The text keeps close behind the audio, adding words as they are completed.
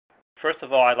First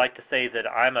of all, I'd like to say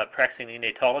that I'm a practicing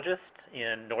neonatologist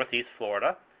in Northeast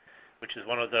Florida, which is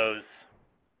one of those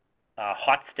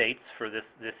hot states for this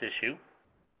issue.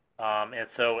 And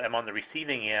so I'm on the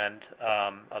receiving end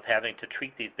of having to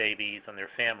treat these babies and their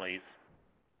families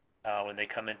when they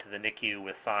come into the NICU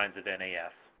with signs of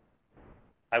NAS.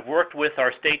 I've worked with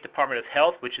our State Department of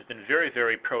Health, which has been very,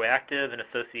 very proactive in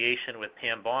association with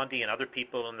Pam Bondi and other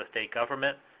people in the state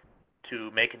government to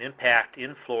make an impact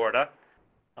in Florida.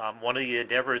 One of the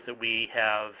endeavors that we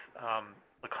have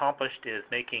accomplished is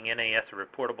making NAS a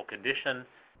reportable condition,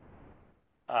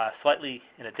 slightly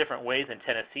in a different way than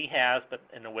Tennessee has, but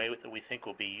in a way that we think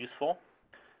will be useful.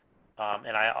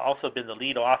 And I've also been the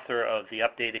lead author of the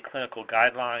updated clinical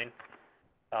guideline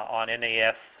on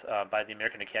NAS by the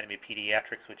American Academy of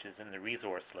Pediatrics, which is in the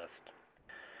resource list.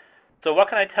 So what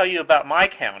can I tell you about my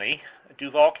county,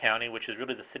 Duval County, which is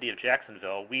really the city of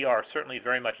Jacksonville? We are certainly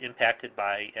very much impacted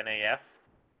by NAS.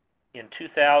 In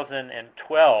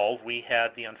 2012, we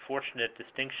had the unfortunate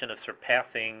distinction of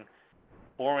surpassing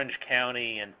Orange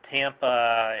County and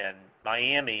Tampa and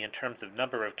Miami in terms of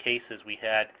number of cases. We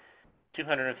had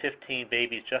 215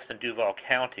 babies just in Duval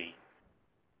County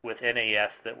with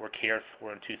NAS that were cared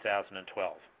for in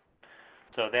 2012.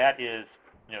 So that is,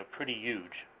 pretty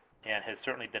huge and has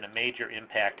certainly been a major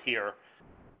impact here,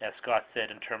 as Scott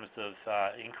said, in terms of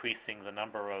increasing the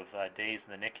number of days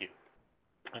in the NICU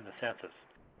in the census.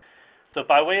 So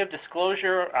by way of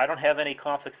disclosure, I don't have any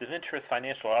conflicts of interest,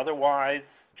 financial or otherwise,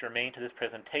 germane to this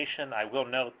presentation. I will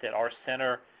note that our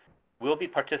center will be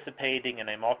participating in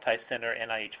a multi-center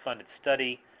NIH-funded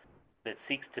study that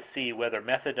seeks to see whether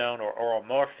methadone or oral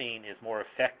morphine is more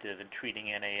effective in treating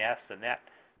NAS, and that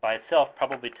by itself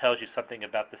probably tells you something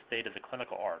about the state of the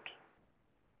clinical art.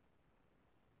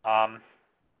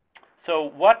 So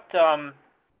what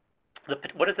is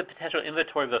the potential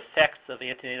inventory of effects of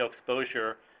antenatal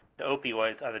exposure to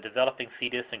opioids on the developing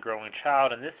fetus and growing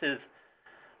child? And this is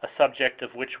a subject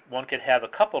of which one could have a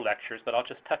couple lectures, but I'll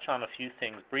just touch on a few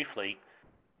things briefly.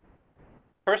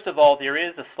 First of all, there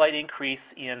is a slight increase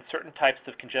in certain types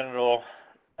of congenital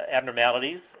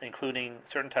abnormalities, including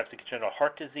certain types of congenital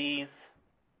heart disease,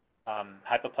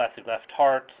 hypoplastic left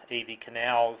heart, AV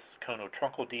canals,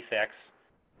 conotruncal defects,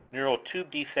 neural tube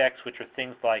defects, which are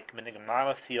things like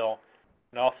meningomyocele,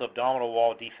 and also abdominal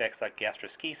wall defects like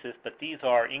gastroschisis, but these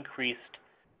are increased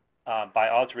by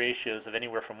odds ratios of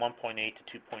anywhere from 1.8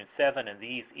 to 2.7, and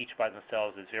these each by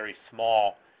themselves is very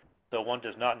small, so one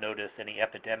does not notice any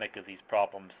epidemic of these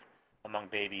problems among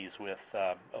babies with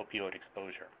opioid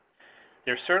exposure.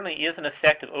 There certainly is an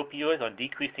effect of opioids on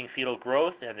decreasing fetal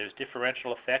growth, and there's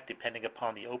differential effect depending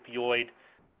upon the opioid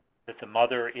that the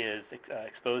mother is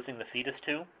exposing the fetus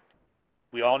to.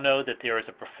 We all know that there is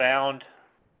a profound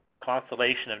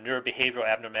constellation of neurobehavioral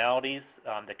abnormalities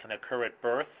that can occur at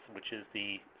birth, which is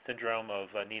the syndrome of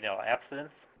neonatal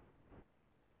abstinence.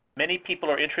 Many people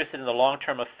are interested in the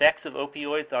long-term effects of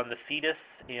opioids on the fetus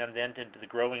and then into the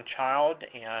growing child,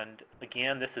 and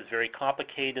again, this is very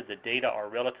complicated. The data are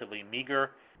relatively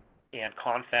meager and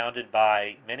confounded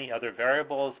by many other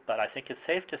variables, but I think it's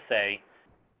safe to say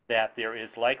that there is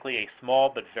likely a small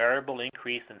but variable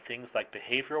increase in things like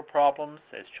behavioral problems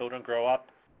as children grow up,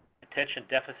 attention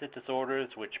deficit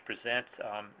disorders which present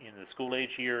in the school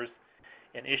age years,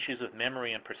 and issues with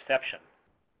memory and perception.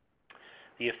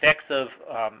 The effects of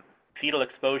fetal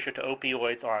exposure to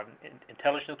opioids on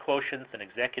intelligence quotients and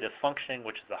executive functioning,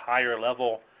 which is a higher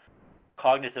level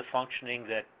cognitive functioning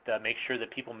that makes sure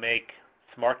that people make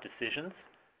smart decisions,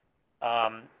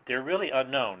 they're really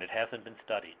unknown. It hasn't been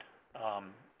studied.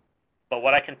 But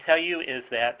what I can tell you is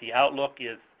that the outlook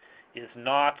is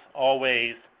not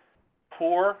always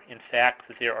poor. In fact,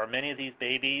 that there are many of these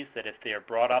babies that if they are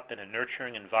brought up in a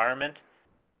nurturing environment,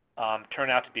 turn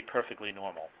out to be perfectly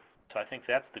normal. So I think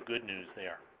that's the good news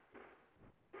there.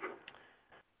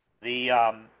 The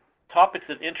topics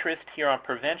of interest here on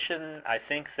prevention, I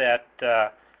think that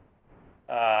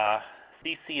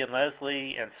Cece and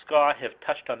Leslie and Scott have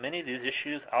touched on many of these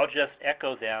issues. I'll just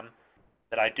echo them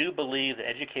that I do believe that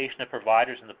education of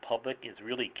providers and the public is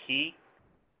really key.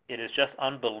 It is just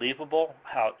unbelievable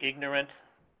how ignorant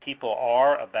people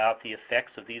are about the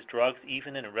effects of these drugs,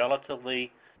 even in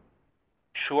relatively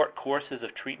short courses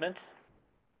of treatment.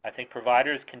 I think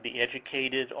providers can be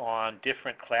educated on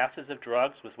different classes of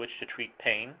drugs with which to treat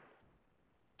pain.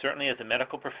 Certainly as a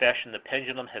medical profession, the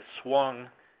pendulum has swung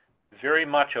very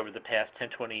much over the past 10,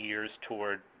 20 years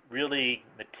toward really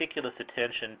meticulous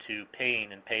attention to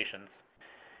pain in patients,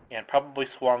 and probably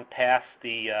swung past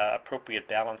the appropriate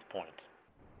balance point.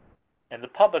 And the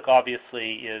public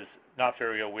obviously is not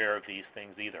very aware of these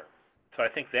things either. So I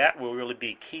think that will really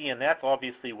be key, and that's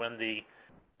obviously when the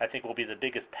I think will be the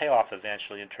biggest payoff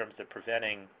eventually in terms of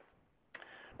preventing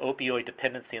opioid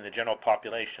dependency in the general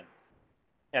population.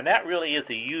 And that really is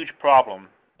a huge problem.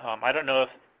 I don't know if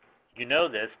you know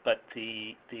this, but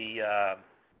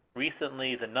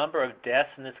recently the number of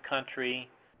deaths in this country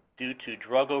due to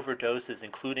drug overdoses,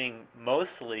 including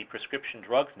mostly prescription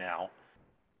drugs now,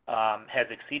 has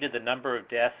exceeded the number of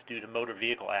deaths due to motor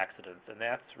vehicle accidents, and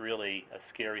that's really a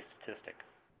scary statistic.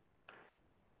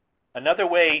 Another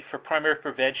way for primary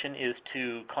prevention is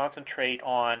to concentrate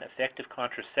on effective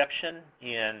contraception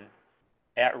in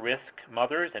at-risk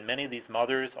mothers, and many of these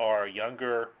mothers are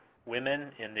younger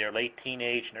women in their late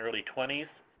teenage and early 20s.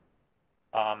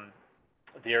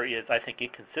 There is, I think,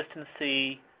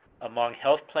 inconsistency among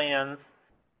health plans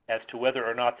as to whether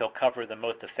or not they'll cover the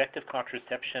most effective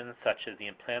contraception, such as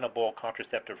the implantable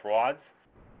contraceptive rods,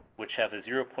 which have a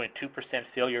 0.2%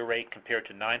 failure rate compared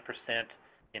to 9%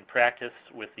 in practice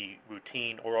with the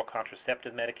routine oral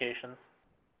contraceptive medications.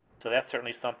 So that's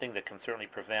certainly something that can certainly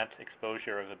prevent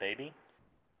exposure of a baby.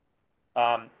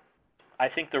 I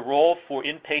think the role for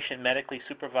inpatient medically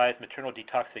supervised maternal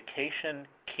detoxification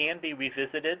can be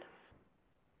revisited.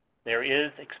 There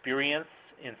is experience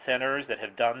in centers that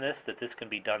have done this, that this can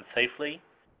be done safely.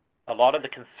 A lot of the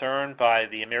concern by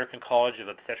the American College of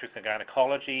Obstetrics and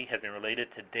Gynecology has been related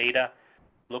to data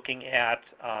looking at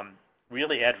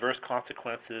really adverse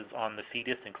consequences on the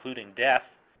fetus, including death,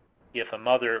 if a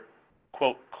mother,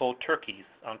 quote, cold turkeys,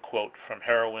 unquote, from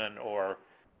heroin or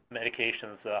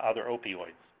medications, other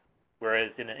opioids.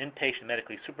 Whereas in an inpatient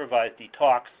medically supervised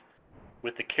detox,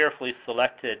 with the carefully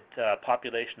selected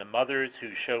population of mothers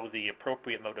who show the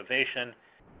appropriate motivation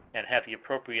and have the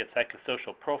appropriate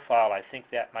psychosocial profile, I think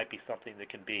that might be something that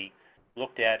can be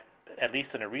looked at least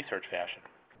in a research fashion.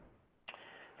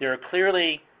 There are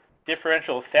clearly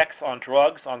differential effects on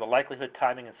drugs on the likelihood,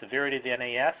 timing, and severity of the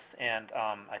NAS, and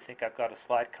I think I've got a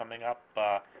slide coming up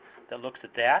that looks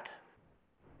at that.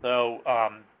 So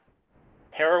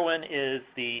heroin is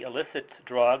the illicit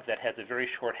drug that has a very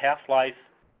short half-life.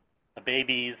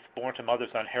 Babies born to mothers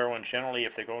on heroin generally,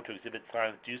 if they're going to exhibit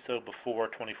signs, do so before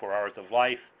 24 hours of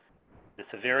life. The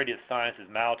severity of signs is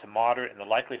mild to moderate, and the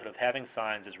likelihood of having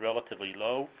signs is relatively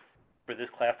low for this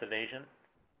class of agent.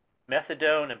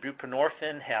 Methadone and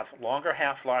buprenorphine have longer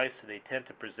half-lives, so they tend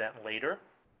to present later.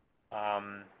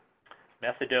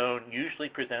 Methadone usually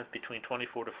presents between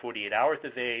 24 to 48 hours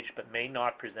of age, but may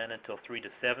not present until 3 to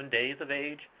 7 days of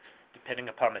age, depending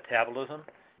upon metabolism.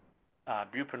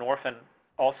 Buprenorphine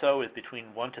also is between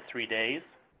 1 to 3 days.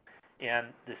 And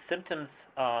the symptoms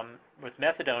with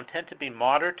methadone tend to be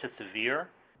moderate to severe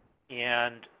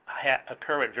and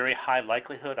occur at very high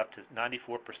likelihood, up to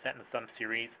 94% in some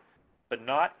series, but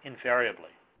not invariably.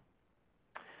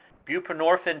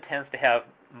 Buprenorphine tends to have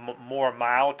more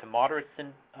mild to moderate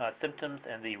symptoms,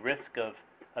 and the risk of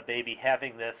a baby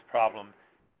having this problem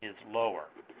is lower.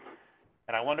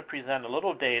 And I want to present a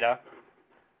little data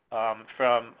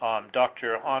from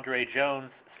Dr. Andre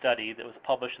Jones' study that was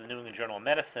published in the New England Journal of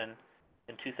Medicine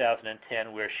in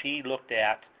 2010, where she looked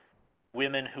at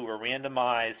women who were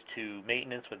randomized to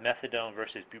maintenance with methadone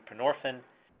versus buprenorphine.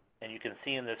 And you can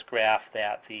see in this graph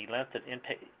that the length of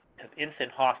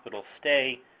infant hospital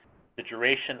stay, the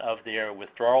duration of their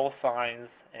withdrawal signs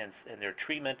and their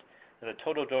treatment, and the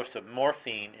total dose of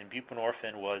morphine in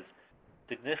buprenorphine was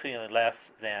significantly less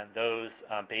than those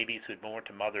babies who had been born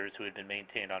to mothers who had been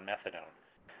maintained on methadone.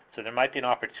 So there might be an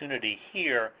opportunity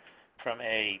here from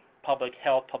a public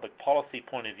health, public policy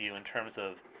point of view in terms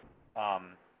of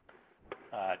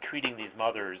treating these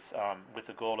mothers with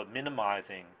the goal of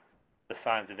minimizing the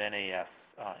signs of NAS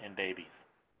in babies.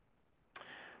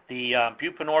 The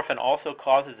buprenorphine also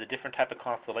causes a different type of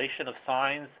constellation of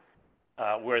signs,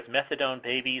 whereas methadone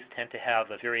babies tend to have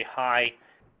a very high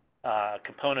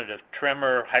component of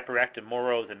tremor, hyperactive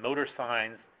moros, and motor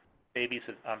signs. Babies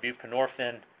on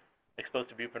buprenorphine, exposed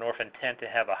to buprenorphine, tend to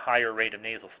have a higher rate of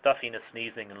nasal stuffiness,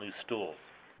 sneezing, and loose stools.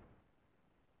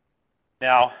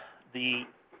 Now, the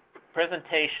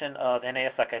presentation of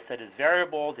NAS, like I said, is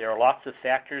variable. There are lots of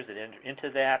factors that enter into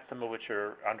that, some of which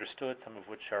are understood, some of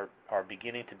which are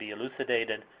beginning to be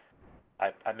elucidated.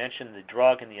 I mentioned the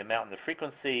drug and the amount and the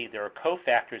frequency. There are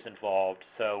cofactors involved.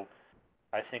 So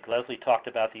I think Leslie talked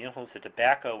about the influence of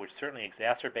tobacco, which certainly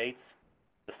exacerbates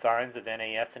the signs of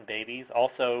NAS in babies.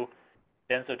 Also,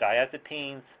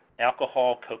 benzodiazepines,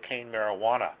 alcohol, cocaine,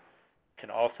 marijuana can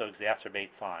also exacerbate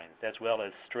signs, as well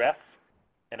as stress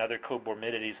and other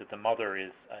comorbidities that the mother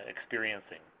is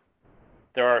experiencing.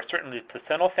 There are certainly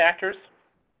placental factors,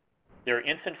 there are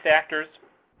infant factors,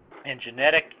 and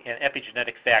genetic and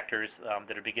epigenetic factors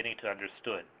that are beginning to be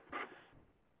understood.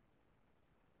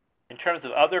 In terms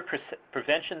of other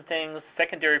prevention things,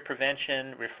 secondary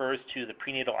prevention refers to the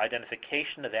prenatal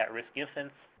identification of at-risk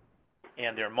infants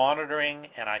and their monitoring,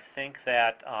 and I think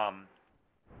that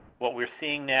what we're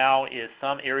seeing now is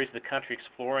some areas of the country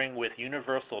exploring with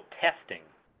universal testing,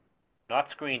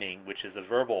 not screening, which is a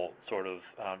verbal sort of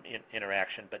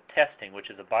interaction, but testing, which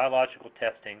is a biological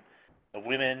testing of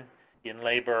women in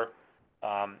labor,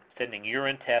 sending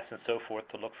urine tests and so forth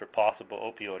to look for possible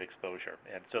opioid exposure.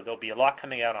 And so there'll be a lot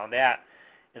coming out on that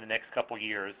in the next couple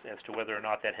years as to whether or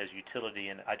not that has utility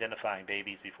in identifying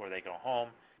babies before they go home.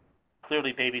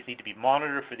 Clearly, babies need to be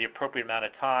monitored for the appropriate amount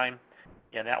of time,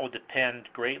 and that will depend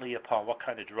greatly upon what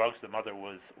kind of drugs the mother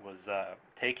was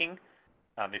taking.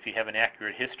 If you have an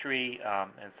accurate history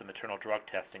and some maternal drug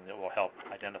testing that will help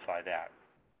identify that.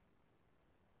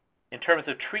 In terms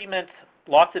of treatment,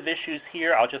 lots of issues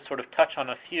here. I'll just sort of touch on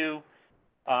a few.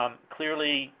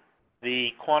 Clearly,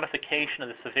 the quantification of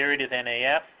the severity of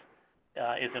NAS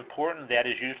is important. That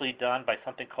is usually done by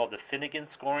something called the Finnegan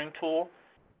scoring tool,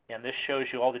 and this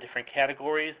shows you all the different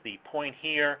categories. The point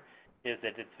here is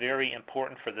that it's very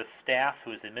important for the staff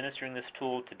who is administering this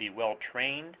tool to be well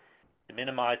trained, to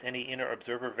minimize any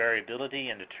inter-observer variability,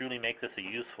 and to truly make this a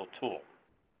useful tool.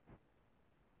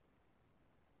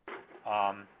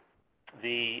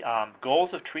 The goals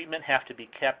of treatment have to be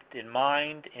kept in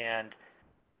mind, and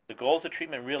the goals of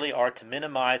treatment really are to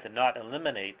minimize and not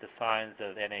eliminate the signs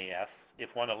of NAS.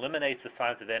 If one eliminates the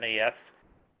signs of NAS,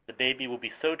 the baby will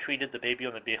be so treated, the baby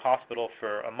will be in hospital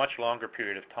for a much longer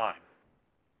period of time.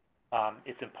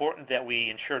 It's important that we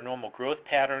ensure normal growth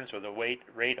patterns or the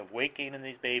rate of weight gain in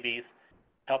these babies,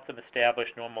 help them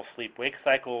establish normal sleep-wake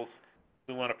cycles.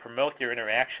 We want to promote their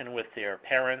interaction with their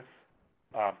parents,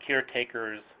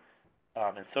 caretakers,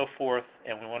 and so forth,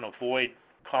 and we want to avoid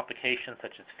complications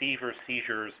such as fever,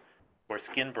 seizures, or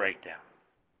skin breakdown.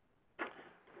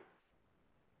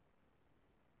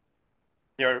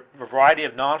 There are a variety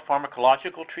of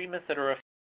non-pharmacological treatments that are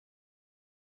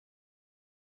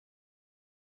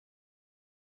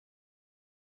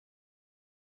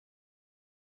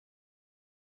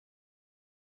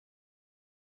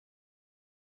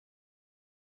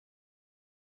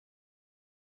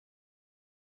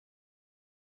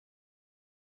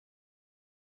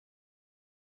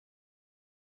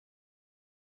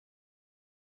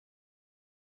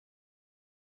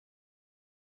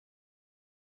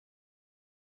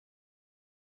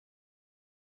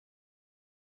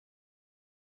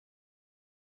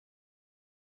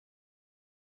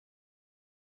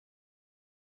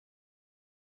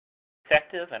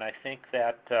effective, and I think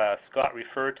that Scott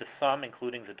referred to some,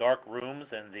 including the dark rooms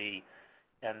and the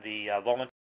voluntary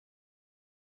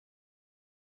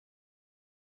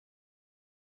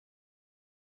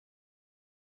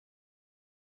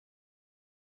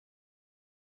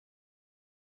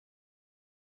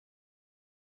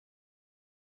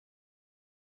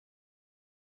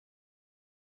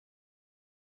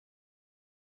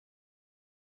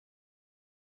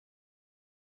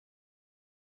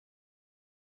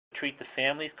treat the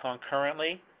families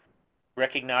concurrently,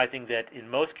 recognizing that in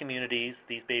most communities,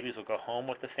 these babies will go home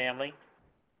with the family.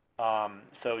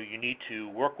 So you need to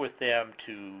work with them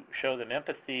to show them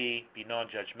empathy, be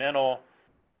non-judgmental,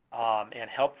 and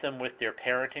help them with their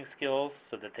parenting skills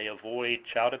so that they avoid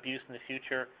child abuse in the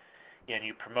future. And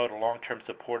you promote a long-term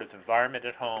supportive environment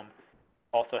at home.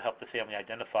 Also help the family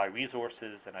identify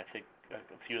resources, and I think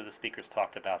a few of the speakers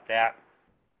talked about that.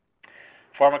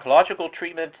 Pharmacological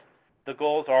treatment. The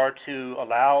goals are to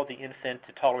allow the infant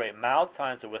to tolerate mild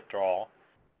signs of withdrawal.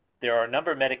 There are a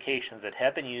number of medications that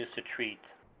have been used to treat,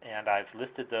 and I've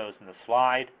listed those in the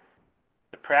slide.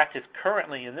 The practice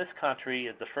currently in this country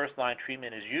is the first-line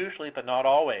treatment is usually, but not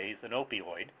always, an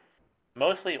opioid,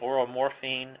 mostly oral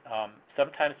morphine,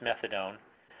 sometimes methadone,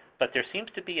 but there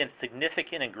seems to be a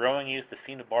significant and growing use of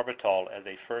phenobarbital as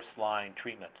a first-line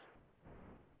treatment.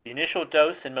 The initial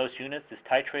dose in most units is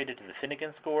titrated to the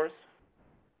Finnegan scores.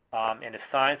 And if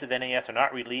signs of NAS are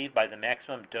not relieved by the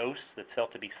maximum dose that's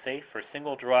felt to be safe for a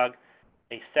single drug,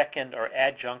 a second or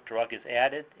adjunct drug is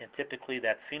added, and typically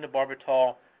that's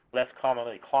phenobarbital, less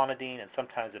commonly clonidine, and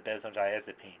sometimes a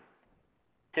benzodiazepine.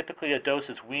 Typically a dose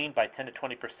is weaned by 10 to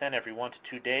 20% every 1 to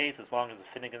 2 days as long as the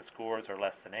Finnegan scores are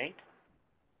less than 8.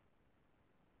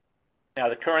 Now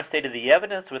the current state of the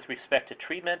evidence with respect to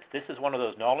treatment, this is one of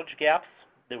those knowledge gaps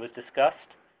that was discussed.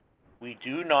 We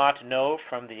do not know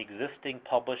from the existing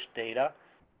published data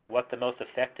what the most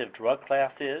effective drug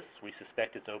class is. We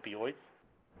suspect it's opioids.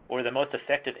 Or the most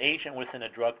effective agent within a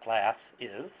drug class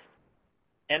is.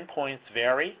 Endpoints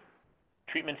vary.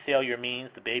 Treatment failure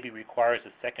means the baby requires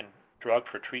a second drug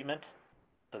for treatment,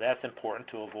 so that's important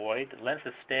to avoid. Length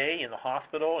of stay in the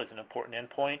hospital is an important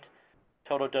endpoint.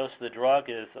 Total dose of the drug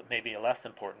is maybe a less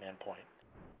important endpoint.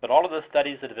 But all of the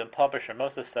studies that have been published, or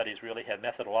most of the studies, really have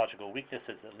methodological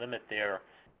weaknesses that limit their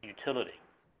utility.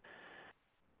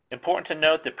 Important to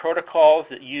note that protocols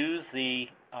that use the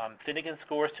Finnegan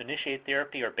scores to initiate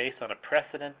therapy are based on a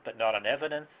precedent but not on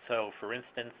evidence. So, for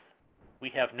instance, we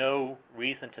have no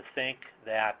reason to think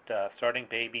that starting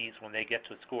babies when they get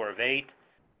to a score of 8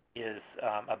 is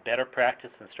a better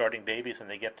practice than starting babies when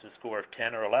they get to a score of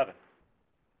 10 or 11.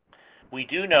 We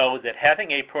do know that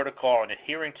having a protocol and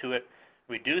adhering to it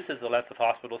reduces the length of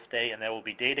hospital stay, and there will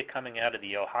be data coming out of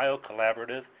the Ohio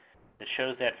Collaborative that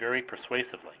shows that very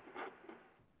persuasively.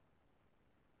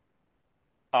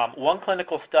 One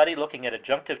clinical study looking at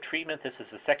adjunctive treatment, this is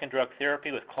the second drug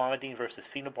therapy with clonidine versus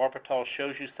phenobarbital,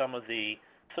 shows you some of the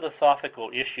philosophical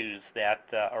issues that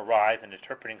arise in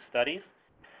interpreting studies.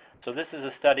 So this is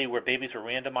a study where babies were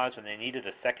randomized when they needed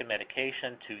a second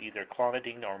medication to either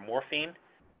clonidine or morphine.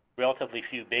 Relatively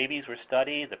few babies were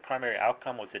studied. The primary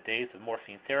outcome was the days of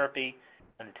morphine therapy.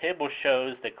 And the table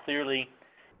shows that clearly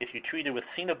if you treated with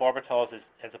phenobarbital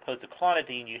as opposed to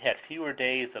clonidine, you had fewer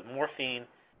days of morphine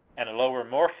and a lower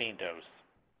morphine dose.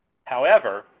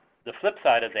 However, the flip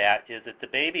side of that is that the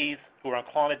babies who were on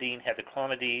clonidine had the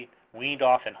clonidine weaned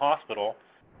off in hospital.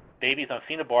 Babies on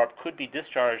phenobarb could be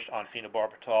discharged on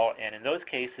phenobarbital, and in those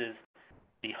cases,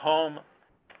 the home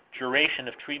duration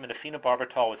of treatment of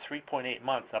phenobarbital was 3.8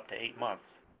 months up to 8 months,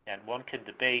 and one can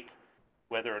debate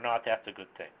whether or not that's a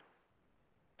good thing.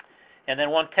 And then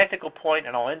one technical point,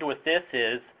 and I'll end with this,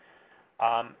 is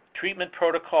treatment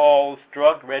protocols,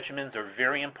 drug regimens are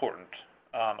very important.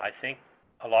 I think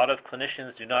a lot of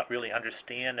clinicians do not really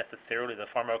understand necessarily the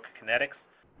pharmacokinetics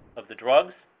of the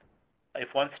drugs.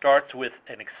 If one starts with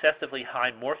an excessively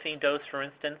high morphine dose, for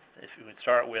instance, if you would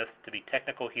start with, to be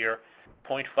technical here,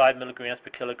 0.5 milligrams per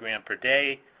kilogram per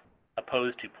day,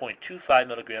 opposed to 0.25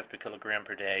 milligrams per kilogram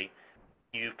per day,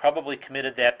 you've probably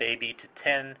committed that baby to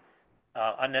 10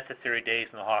 unnecessary days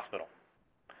in the hospital.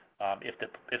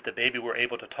 If the baby were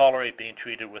able to tolerate being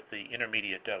treated with the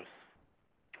intermediate dose.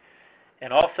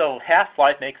 And also,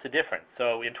 half-life makes a difference.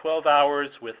 So in 12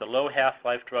 hours with a low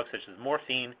half-life drug such as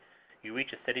morphine, you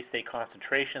reach a steady-state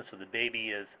concentration, so the baby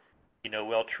is,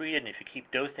 well treated. And if you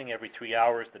keep dosing every 3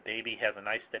 hours, the baby has a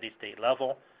nice steady-state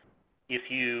level.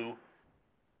 If you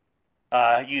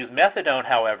use methadone,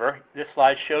 however, this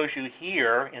slide shows you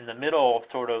here in the middle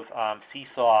sort of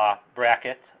seesaw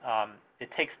bracket,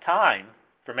 it takes time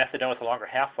for methadone with a longer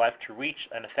half-life to reach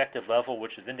an effective level,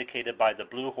 which is indicated by the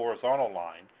blue horizontal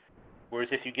line. Whereas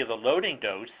if you give a loading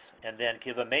dose and then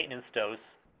give a maintenance dose,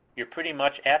 you're pretty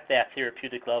much at that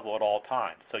therapeutic level at all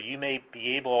times. So you may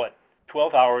be able at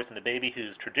 12 hours in the baby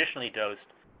who's traditionally dosed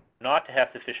not to have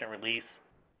sufficient relief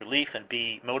and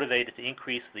be motivated to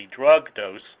increase the drug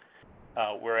dose,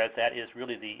 whereas that is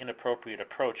really the inappropriate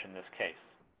approach in this case.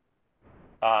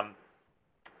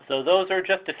 So those are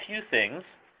just a few things.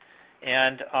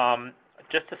 And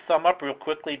just to sum up real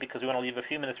quickly, because we want to leave a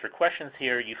few minutes for questions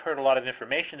here, you've heard a lot of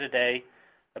information today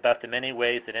about the many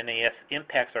ways that NAS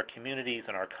impacts our communities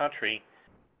and our country,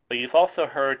 but you've also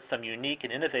heard some unique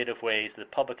and innovative ways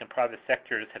that public and private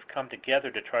sectors have come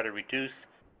together to try to reduce,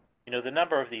 the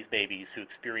number of these babies who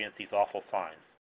experience these awful signs.